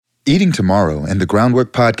Eating Tomorrow and the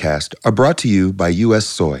Groundwork Podcast are brought to you by U.S.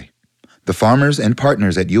 Soy. The farmers and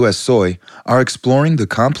partners at U.S. Soy are exploring the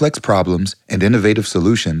complex problems and innovative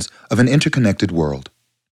solutions of an interconnected world.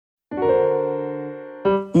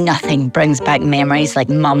 Nothing brings back memories like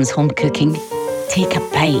Mum's home cooking. Take a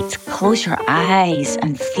bite, close your eyes,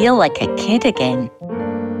 and feel like a kid again.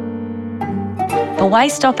 But why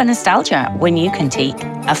stop at nostalgia when you can take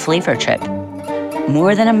a flavor trip?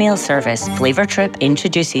 More than a meal service, Flavor Trip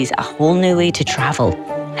introduces a whole new way to travel,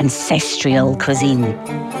 ancestral cuisine.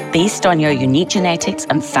 Based on your unique genetics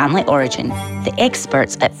and family origin, the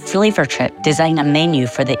experts at Flavor Trip design a menu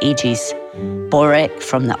for the ages. Borik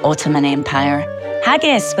from the Ottoman Empire,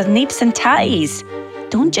 haggis with neeps and tatties.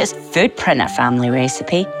 Don't just food print a family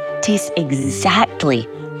recipe, taste exactly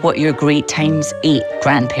what your great times ate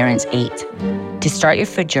grandparents ate. To start your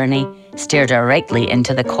food journey, stare directly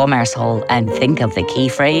into the Commerce Hall and think of the key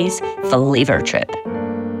phrase, Flavor Trip.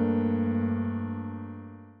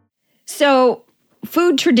 So,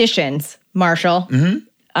 food traditions, Marshall.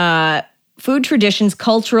 Food traditions,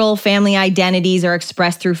 cultural, family identities are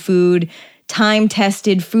expressed through food,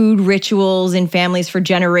 time-tested food rituals in families for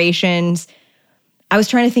generations. I was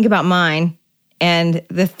trying to think about mine, and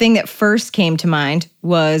the thing that first came to mind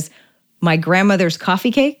was my grandmother's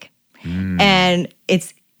coffee cake. And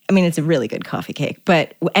it's a really good coffee cake,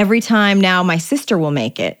 but every time now my sister will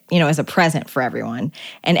make it, as a present for everyone.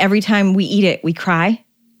 And every time we eat it, we cry.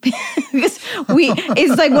 Because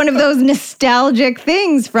it's like one of those nostalgic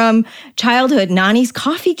things from childhood, Nani's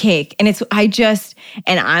coffee cake. And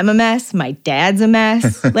I'm a mess. My dad's a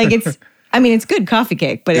mess. Like it's good coffee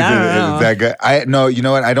cake, but I don't know. Is that good? No, you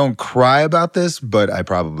know what? I don't cry about this, but I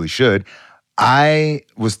probably should. I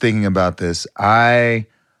was thinking about this. I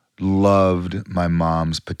loved my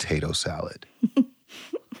mom's potato salad.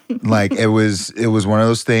 Like it was one of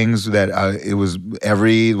those things that it was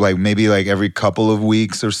every couple of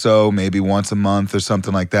weeks or so, maybe once a month or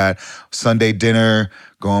something like that. Sunday dinner,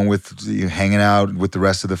 hanging out with the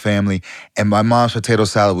rest of the family. And my mom's potato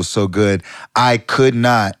salad was so good. I could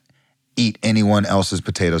not eat anyone else's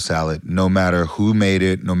potato salad, no matter who made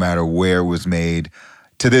it, no matter where it was made.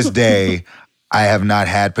 To this day, I have not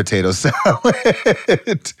had potato salad.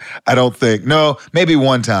 I don't think. No, maybe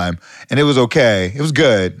one time. And it was okay. It was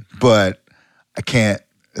good, but I can't.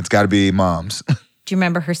 It's got to be mom's. Do you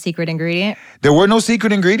remember her secret ingredient? There were no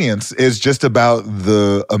secret ingredients. It's just about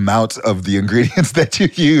the amount of the ingredients that you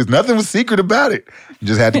use. Nothing was secret about it. You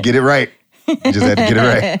just had to get it right.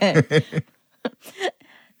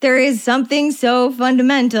 There is something so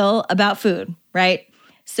fundamental about food, right?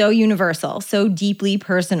 So universal, so deeply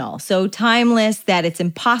personal, so timeless that it's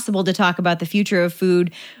impossible to talk about the future of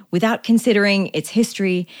food without considering its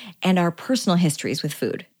history and our personal histories with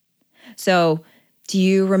food. So, do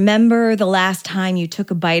you remember the last time you took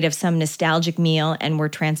a bite of some nostalgic meal and were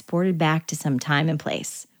transported back to some time and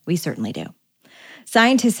place? We certainly do.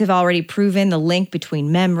 Scientists have already proven the link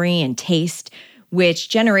between memory and taste, which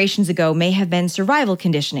generations ago may have been survival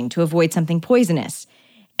conditioning to avoid something poisonous.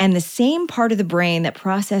 And the same part of the brain that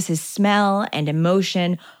processes smell and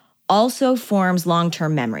emotion also forms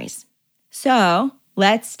long-term memories. So,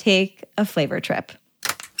 let's take a flavor trip.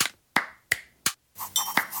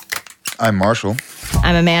 I'm Marshall.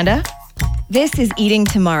 I'm Amanda. This is Eating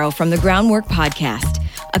Tomorrow from the Groundwork Podcast,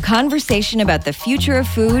 a conversation about the future of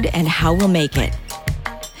food and how we'll make it.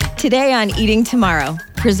 Today on Eating Tomorrow,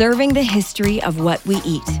 preserving the history of what we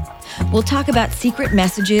eat. We'll talk about secret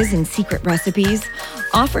messages and secret recipes,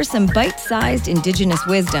 offer some bite-sized indigenous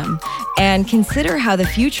wisdom, and consider how the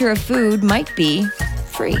future of food might be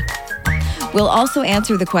free. We'll also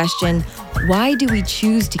answer the question, why do we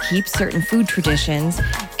choose to keep certain food traditions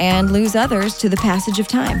and lose others to the passage of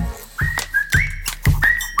time?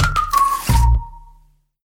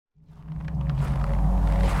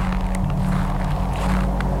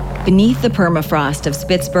 Beneath the permafrost of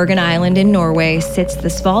Spitsbergen Island in Norway sits the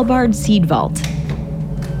Svalbard Seed Vault.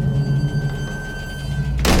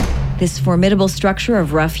 This formidable structure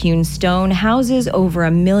of rough-hewn stone houses over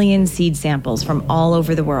 1 million seed samples from all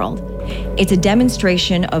over the world. It's a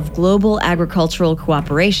demonstration of global agricultural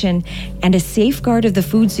cooperation and a safeguard of the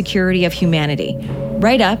food security of humanity,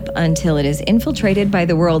 right up until it is infiltrated by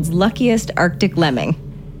the world's luckiest Arctic lemming.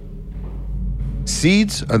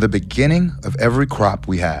 Seeds are the beginning of every crop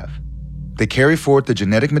we have. They carry forth the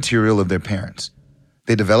genetic material of their parents.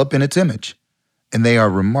 They develop in its image, and they are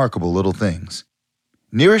remarkable little things.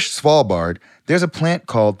 Nearish Svalbard, there's a plant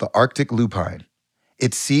called the Arctic lupine.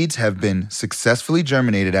 Its seeds have been successfully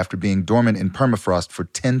germinated after being dormant in permafrost for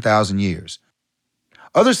 10,000 years.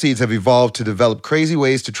 Other seeds have evolved to develop crazy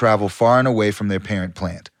ways to travel far and away from their parent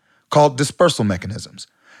plant, called dispersal mechanisms.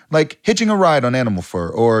 like hitching a ride on animal fur,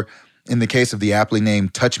 or in the case of the aptly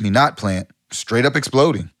named Touch Me Not plant, straight up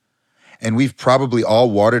exploding. And we've probably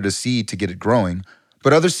all watered a seed to get it growing,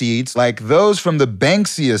 but other seeds, like those from the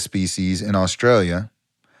Banksia species in Australia,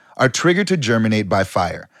 are triggered to germinate by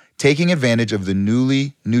fire, taking advantage of the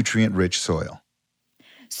newly nutrient-rich soil.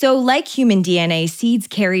 So, like human DNA, seeds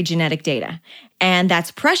carry genetic data, and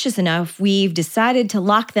that's precious enough we've decided to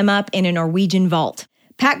lock them up in a Norwegian vault.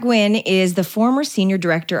 Pat Gwynn is the former senior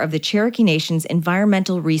director of the Cherokee Nation's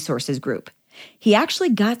Environmental Resources Group. He actually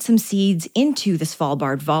got some seeds into the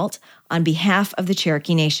Svalbard vault on behalf of the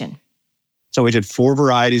Cherokee Nation. So we did 4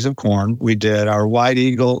 varieties of corn. We did our White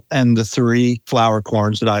Eagle and the 3 flower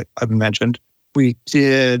corns that I've mentioned. We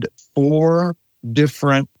did 4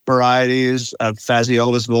 different varieties of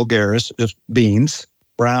Phaseolus vulgaris, just beans.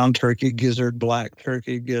 Brown turkey gizzard, black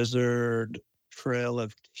turkey gizzard, trail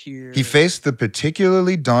of tears. He faced the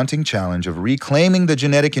particularly daunting challenge of reclaiming the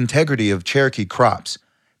genetic integrity of Cherokee crops,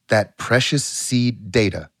 that precious seed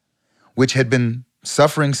data, which had been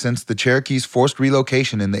suffering since the Cherokees' forced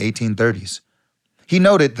relocation in the 1830s. He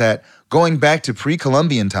noted that, going back to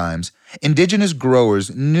pre-Columbian times, indigenous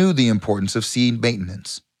growers knew the importance of seed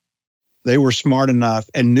maintenance. They were smart enough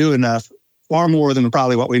and knew enough, far more than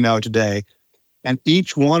probably what we know today. And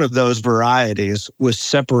each one of those varieties was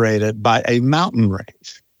separated by a mountain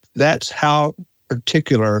range. That's how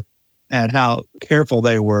particular and how careful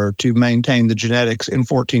they were to maintain the genetics in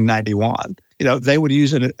 1491. They would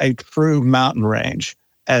use a true mountain range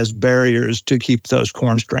as barriers to keep those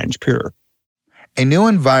corn strains pure. A new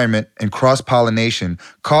environment and cross-pollination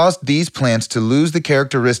caused these plants to lose the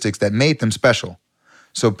characteristics that made them special.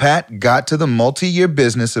 So Pat got to the multi-year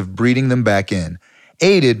business of breeding them back in,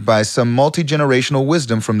 aided by some multi-generational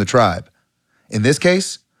wisdom from the tribe. In this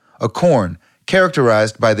case, a corn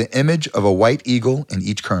characterized by the image of a white eagle in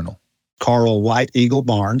each kernel. Carl White Eagle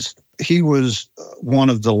Barnes, he was one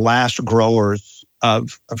of the last growers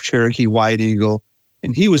of Cherokee White Eagle,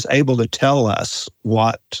 and he was able to tell us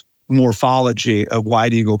what morphology of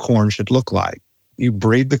White Eagle corn should look like. You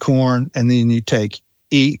breed the corn, and then you take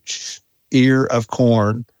each ear of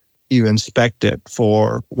corn, you inspect it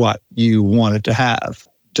for what you want it to have.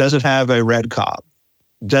 Does it have a red cob?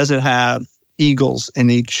 Does it have eagles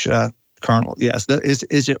in each kernel? Yes.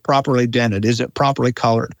 Is it properly dented? Is it properly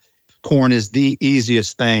colored? Corn is the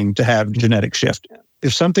easiest thing to have genetic shift in.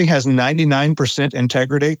 If something has 99%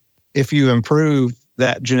 integrity, if you improve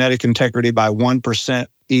that genetic integrity by 1%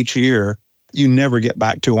 each year, you never get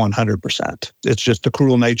back to 100%. It's just the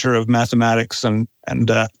cruel nature of mathematics and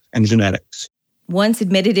genetics. Once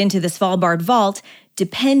admitted into the Svalbard vault,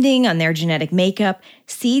 depending on their genetic makeup,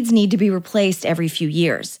 seeds need to be replaced every few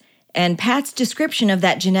years. And Pat's description of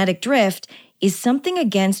that genetic drift is something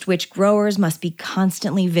against which growers must be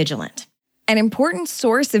constantly vigilant. An important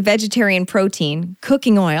source of vegetarian protein,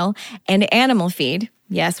 cooking oil, and animal feed,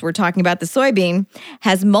 yes, we're talking about the soybean,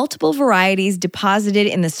 has multiple varieties deposited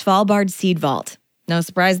in the Svalbard seed vault. No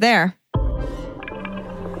surprise there.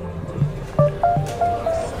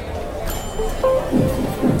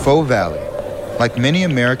 Faux Valley, like many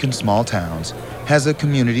American small towns, has a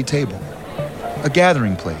community table, a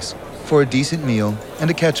gathering place for a decent meal and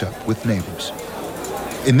a catch-up with neighbors.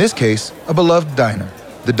 In this case, a beloved diner,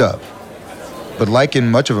 the Dove. But like in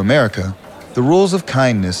much of America, the rules of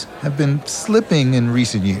kindness have been slipping in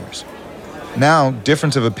recent years. Now,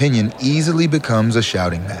 difference of opinion easily becomes a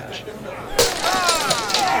shouting match.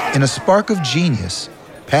 In a spark of genius,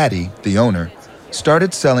 Patty, the owner,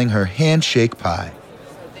 started selling her handshake pie.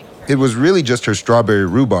 It was really just her strawberry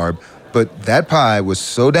rhubarb, but that pie was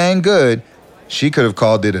so dang good, she could have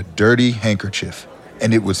called it a dirty handkerchief,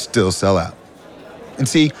 and it would still sell out. And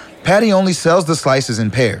see, Patty only sells the slices in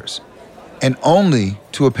pairs, and only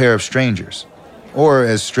to a pair of strangers, or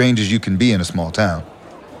as strange as you can be in a small town.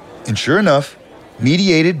 And sure enough,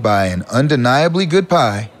 mediated by an undeniably good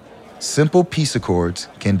pie, simple peace accords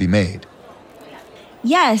can be made.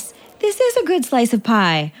 Yes, this is a good slice of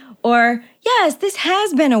pie. Or, yes, this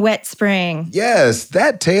has been a wet spring. Yes,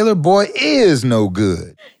 that Taylor boy is no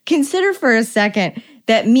good. Consider for a second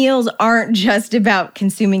that meals aren't just about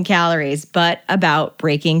consuming calories, but about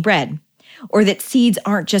breaking bread. Or that seeds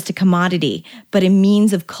aren't just a commodity, but a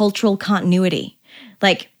means of cultural continuity.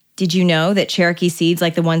 Like, did you know that Cherokee seeds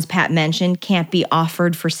like the ones Pat mentioned can't be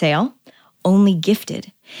offered for sale? Only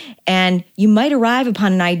gifted. And you might arrive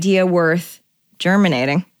upon an idea worth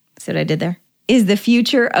germinating. See what I did there? Is the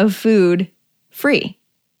future of food free?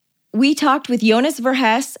 We talked with Jonas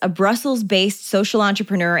Verhes, a Brussels-based social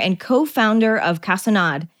entrepreneur and co-founder of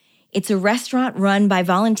Cassonade. It's a restaurant run by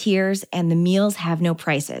volunteers, and the meals have no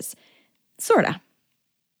prices. Sorta.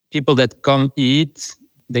 People that come eat,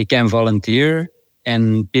 they can volunteer.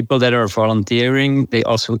 And people that are volunteering, they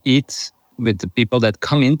also eat with the people that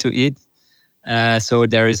come in to eat. So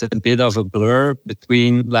there is a bit of a blur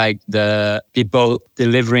between like the people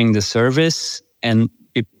delivering the service and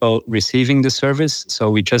people receiving the service.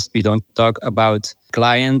 So we don't talk about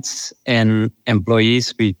clients and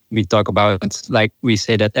employees. We talk about, like we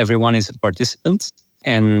say, that everyone is a participant.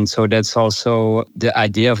 And so that's also the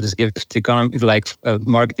idea of this gift economy, like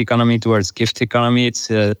market economy towards gift economy.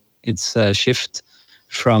 It's a shift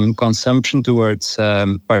from consumption towards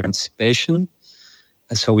participation.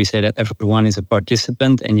 So we say that everyone is a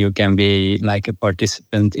participant, and you can be like a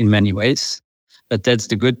participant in many ways. But that's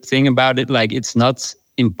the good thing about it. Like, it's not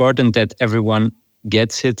important that everyone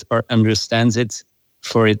gets it or understands it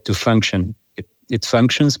for it to function. It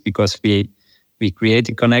functions because we create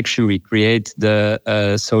a connection, we create the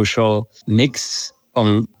social mix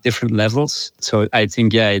on different levels. So I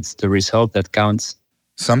think, it's the result that counts.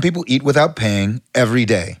 Some people eat without paying every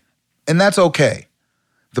day, and that's okay.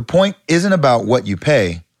 The point isn't about what you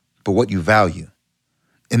pay, but what you value.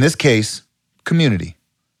 In this case, community.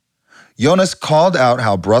 Jonas called out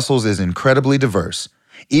how Brussels is incredibly diverse.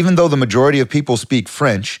 Even though the majority of people speak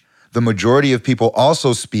French, the majority of people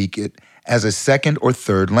also speak it as a second or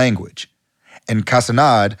third language. And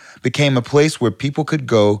Cassonade became a place where people could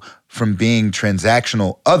go from being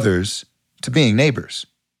transactional others to being neighbors.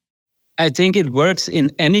 I think it works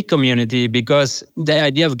in any community because the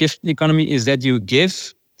idea of gift economy is that you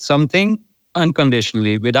give something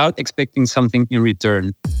unconditionally without expecting something in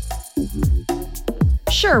return.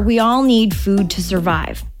 Sure, we all need food to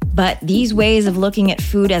survive, but these ways of looking at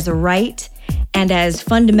food as a right and as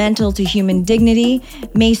fundamental to human dignity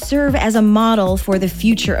may serve as a model for the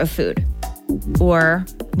future of food. Or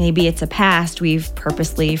maybe it's a past we've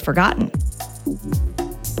purposely forgotten.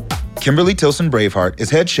 Kimberly Tilson Braveheart is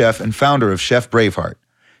head chef and founder of Chef Braveheart.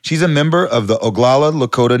 She's a member of the Oglala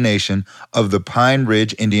Lakota Nation of the Pine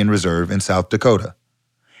Ridge Indian Reserve in South Dakota.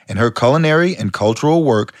 And her culinary and cultural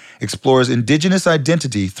work explores indigenous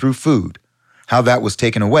identity through food, how that was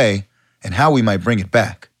taken away, and how we might bring it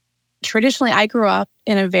back. Traditionally, I grew up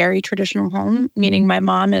in a very traditional home, meaning my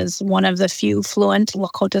mom is one of the few fluent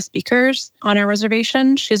Lakota speakers on our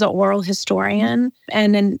reservation. She's an oral historian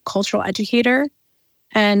and a cultural educator.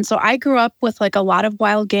 And so I grew up with like a lot of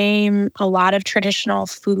wild game, a lot of traditional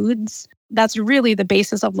foods. That's really the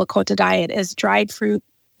basis of Lakota diet is dried fruit,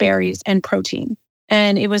 berries, and protein.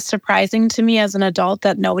 And it was surprising to me as an adult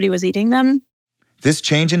that nobody was eating them. This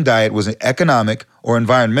change in diet was economic or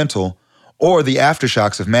environmental or the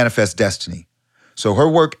aftershocks of manifest destiny. So her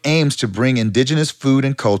work aims to bring indigenous food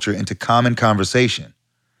and culture into common conversation.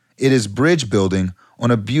 It is bridge building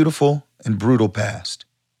on a beautiful and brutal past.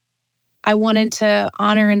 I wanted to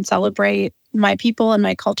honor and celebrate my people and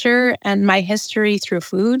my culture and my history through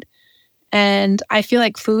food. And I feel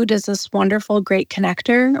like food is this wonderful, great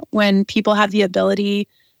connector. When people have the ability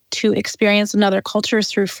to experience another culture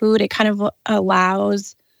through food, it kind of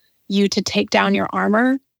allows you to take down your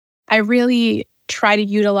armor. I really try to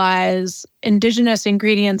utilize indigenous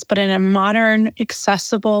ingredients, but in a modern,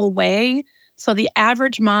 accessible way. So the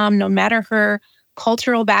average mom, no matter her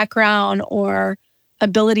cultural background or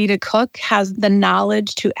ability to cook, has the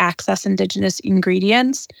knowledge to access indigenous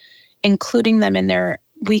ingredients, including them in their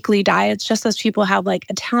weekly diets, just as people have like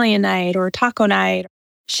Italian night or taco night.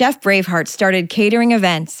 Chef Braveheart started catering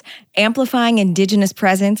events, amplifying indigenous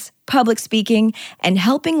presence, public speaking, and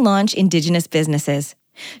helping launch indigenous businesses.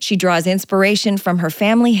 She draws inspiration from her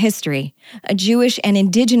family history, a Jewish and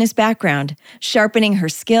indigenous background, sharpening her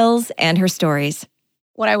skills and her stories.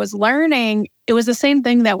 What I was learning, it was the same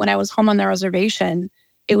thing that when I was home on the reservation,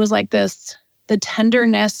 it was like this, the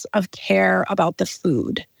tenderness of care about the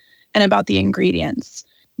food and about the ingredients,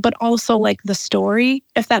 but also like the story,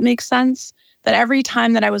 if that makes sense. That every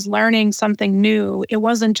time that I was learning something new, it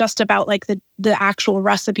wasn't just about like the actual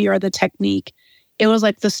recipe or the technique. It was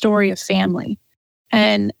like the story of family.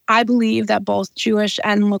 And I believe that both Jewish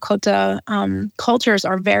and Lakota cultures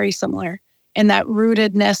are very similar in that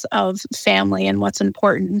rootedness of family and what's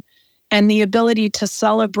important, and the ability to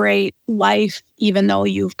celebrate life even though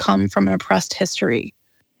you've come from an oppressed history.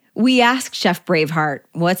 We asked Chef Braveheart,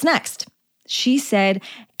 what's next? She said,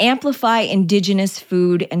 amplify indigenous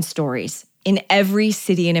food and stories in every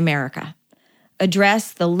city in America.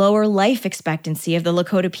 Address the lower life expectancy of the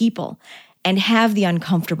Lakota people and have the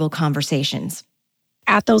uncomfortable conversations.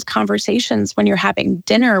 At those conversations, when you're having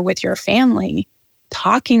dinner with your family,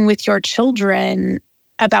 talking with your children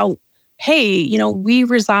about, hey, we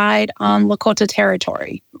reside on Lakota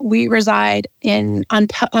territory. We reside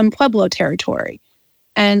on Pueblo territory.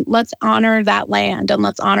 And let's honor that land and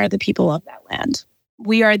let's honor the people of that land.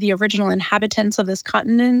 We are the original inhabitants of this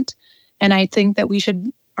continent. And I think that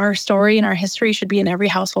our story and our history should be in every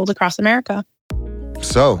household across America.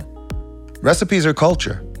 So, recipes are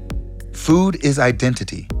culture. Food is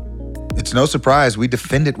identity. It's no surprise we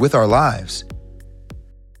defend it with our lives.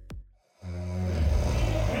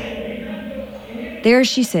 There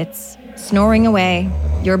she sits, snoring away,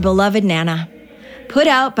 your beloved Nana, put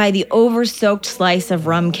out by the over-soaked slice of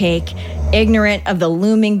rum cake, ignorant of the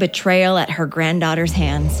looming betrayal at her granddaughter's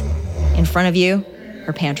hands. In front of you,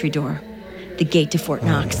 her pantry door, the gate to Fort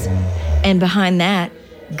Knox. And behind that,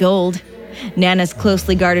 gold, Nana's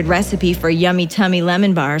closely guarded recipe for yummy tummy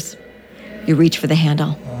lemon bars. You reach for the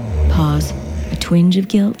handle, pause, a twinge of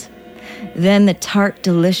guilt. Then the tart,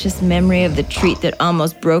 delicious memory of the treat that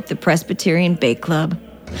almost broke the Presbyterian Bake Club.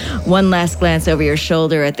 One last glance over your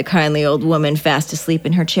shoulder at the kindly old woman fast asleep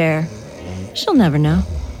in her chair. She'll never know.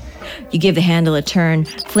 You give the handle a turn,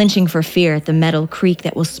 flinching for fear at the metal creak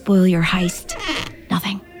that will spoil your heist.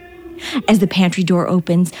 Nothing. As the pantry door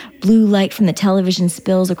opens, blue light from the television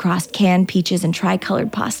spills across canned peaches and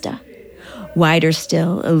tri-colored pasta. Wider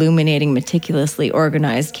still, illuminating meticulously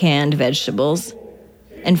organized canned vegetables.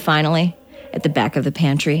 And finally, at the back of the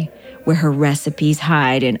pantry, where her recipes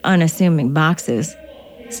hide in unassuming boxes,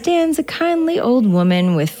 stands a kindly old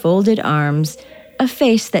woman with folded arms, a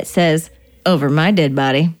face that says, "Over my dead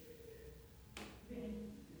body."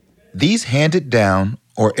 These handed-down,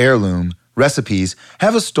 or heirloom, recipes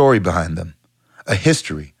have a story behind them, a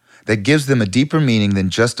history that gives them a deeper meaning than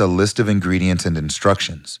just a list of ingredients and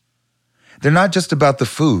instructions. They're not just about the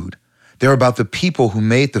food, they're about the people who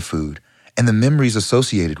made the food and the memories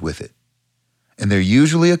associated with it. And they're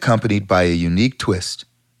usually accompanied by a unique twist,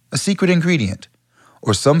 a secret ingredient,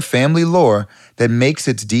 or some family lore that makes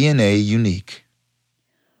its DNA unique.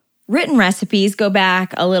 Written recipes go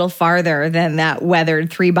back a little farther than that weathered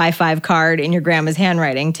 3x5 card in your grandma's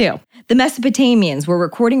handwriting, too. The Mesopotamians were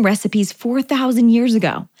recording recipes 4,000 years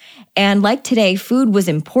ago. And like today, food was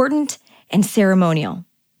important and ceremonial.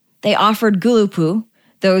 They offered gulupu,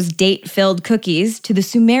 those date-filled cookies, to the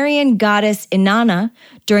Sumerian goddess Inanna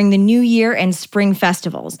during the New Year and spring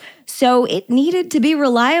festivals, so it needed to be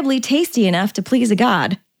reliably tasty enough to please a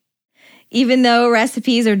god. Even though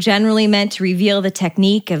recipes are generally meant to reveal the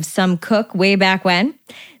technique of some cook way back when,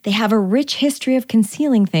 they have a rich history of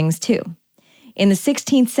concealing things too. In the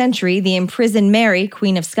 16th century, the imprisoned Mary,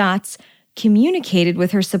 Queen of Scots, communicated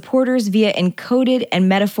with her supporters via encoded and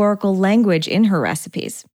metaphorical language in her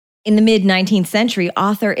recipes. In the mid-19th century,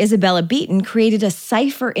 author Isabella Beeton created a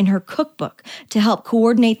cipher in her cookbook to help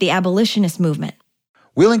coordinate the abolitionist movement.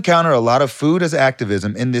 We'll encounter a lot of food as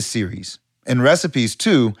activism in this series, and recipes,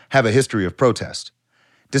 too, have a history of protest.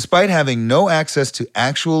 Despite having no access to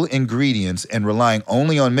actual ingredients and relying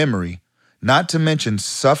only on memory, not to mention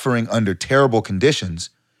suffering under terrible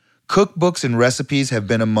conditions, cookbooks and recipes have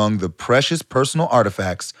been among the precious personal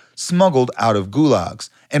artifacts smuggled out of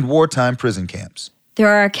gulags and wartime prison camps. There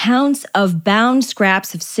are accounts of bound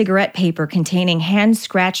scraps of cigarette paper containing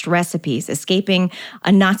hand-scratched recipes escaping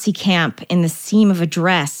a Nazi camp in the seam of a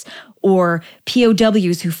dress, or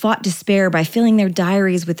POWs who fought despair by filling their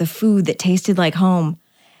diaries with a food that tasted like home.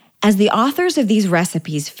 As the authors of these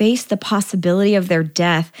recipes faced the possibility of their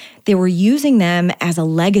death, they were using them as a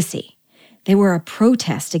legacy. They were a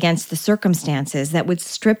protest against the circumstances that would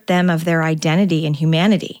strip them of their identity and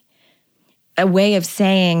humanity. A way of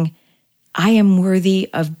saying, I am worthy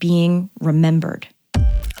of being remembered.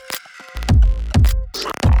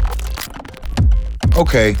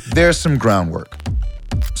 Okay, there's some groundwork.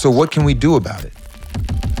 So what can we do about it?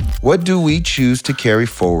 What do we choose to carry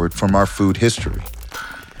forward from our food history?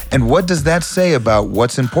 And what does that say about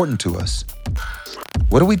what's important to us?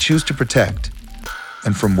 What do we choose to protect?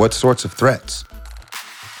 And from what sorts of threats?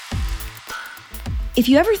 If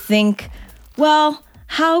you ever think, well,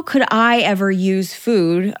 how could I ever use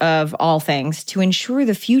food, of all things, to ensure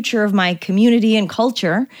the future of my community and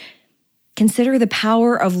culture? Consider the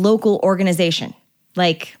power of local organization,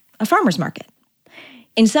 like a farmer's market.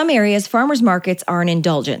 In some areas, farmers markets are an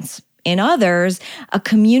indulgence. In others, a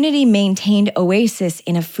community-maintained oasis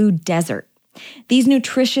in a food desert. These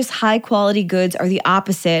nutritious, high-quality goods are the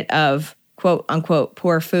opposite of quote-unquote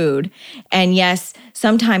poor food, and yes,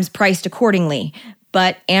 sometimes priced accordingly.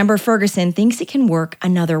 But Amber Ferguson thinks it can work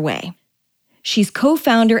another way. She's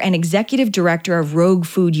co-founder and executive director of Rogue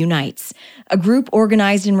Food Unites, a group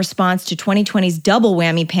organized in response to 2020's double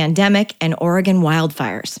whammy pandemic and Oregon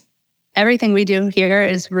wildfires. Everything we do here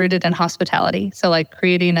is rooted in hospitality. So like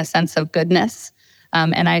creating a sense of goodness.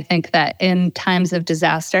 And I think that in times of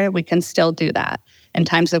disaster, we can still do that. In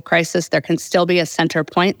times of crisis, there can still be a center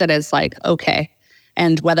point that is like, okay,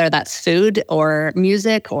 And whether that's food or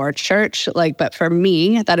music or church, but for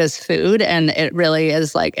me, that is food. And it really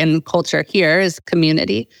is in culture here is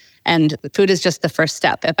community. And food is just the first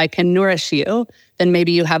step. If I can nourish you, then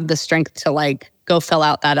maybe you have the strength to go fill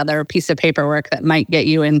out that other piece of paperwork that might get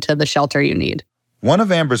you into the shelter you need. One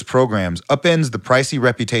of Amber's programs upends the pricey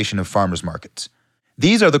reputation of farmers markets.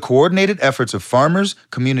 These are the coordinated efforts of farmers,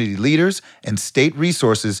 community leaders, and state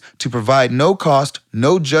resources to provide no-cost,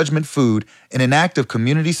 no-judgment food in an act of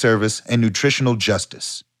community service and nutritional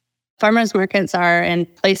justice. Farmers markets are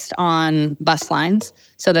placed on bus lines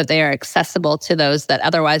so that they are accessible to those that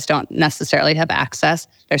otherwise don't necessarily have access.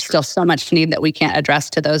 There's still so much need that we can't address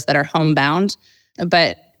to those that are homebound,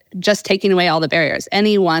 but just taking away all the barriers.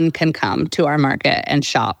 Anyone can come to our market and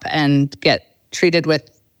shop and get treated with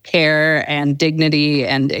care and dignity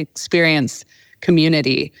and experience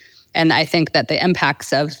community. And I think that the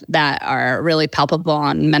impacts of that are really palpable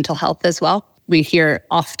on mental health as well. We hear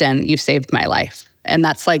often, "You saved my life." And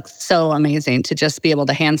that's so amazing to just be able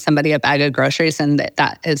to hand somebody a bag of groceries and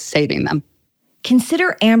that is saving them.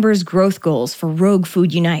 Consider Amber's growth goals for Rogue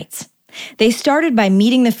Food Unites. They started by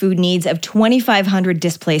meeting the food needs of 2,500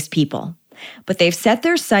 displaced people. But they've set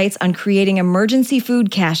their sights on creating emergency food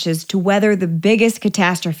caches to weather the biggest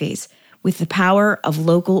catastrophes with the power of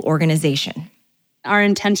local organization. Our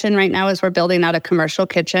intention right now is we're building out a commercial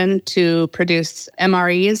kitchen to produce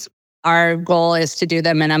MREs. Our goal is to do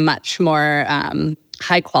them in a much more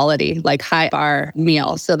high quality, high bar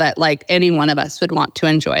meal so that any one of us would want to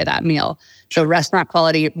enjoy that meal. So restaurant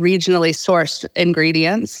quality, regionally sourced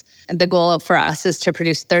ingredients. And the goal for us is to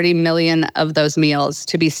produce 30 million of those meals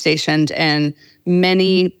to be stationed in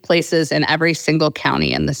many places in every single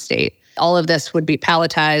county in the state. All of this would be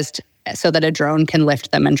palletized so that a drone can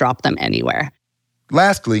lift them and drop them anywhere.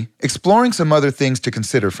 Lastly, exploring some other things to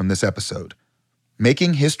consider from this episode.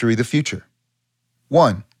 Making history the future.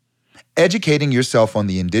 1. Educating yourself on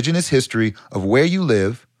the indigenous history of where you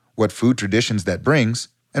live, what food traditions that brings,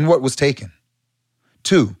 and what was taken.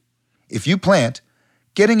 2. If you plant,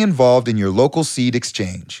 getting involved in your local seed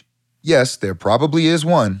exchange. Yes, there probably is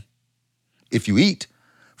one. If you eat,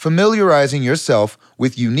 familiarizing yourself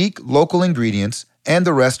with unique local ingredients and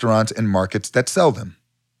the restaurants and markets that sell them.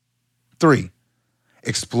 3.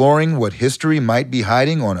 Exploring what history might be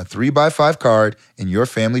hiding on a 3x5 card in your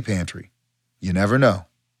family pantry. You never know.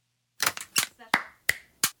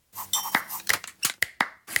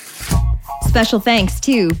 Special thanks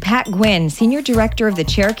to Pat Gwynn, Senior Director of the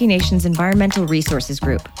Cherokee Nation's Environmental Resources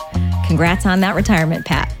Group. Congrats on that retirement,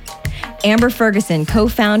 Pat. Amber Ferguson,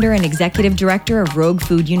 Co-founder and Executive Director of Rogue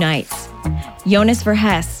Food Unites. Jonas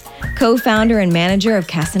Verhess, Co-founder and Manager of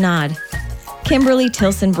Casanad. Kimberly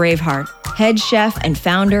Tilson Braveheart, Head Chef and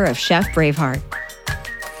Founder of Chef Braveheart.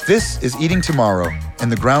 This is Eating Tomorrow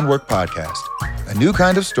and the Groundwork Podcast, a new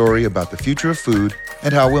kind of story about the future of food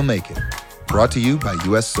and how we'll make it. Brought to you by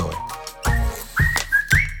U.S. Soy.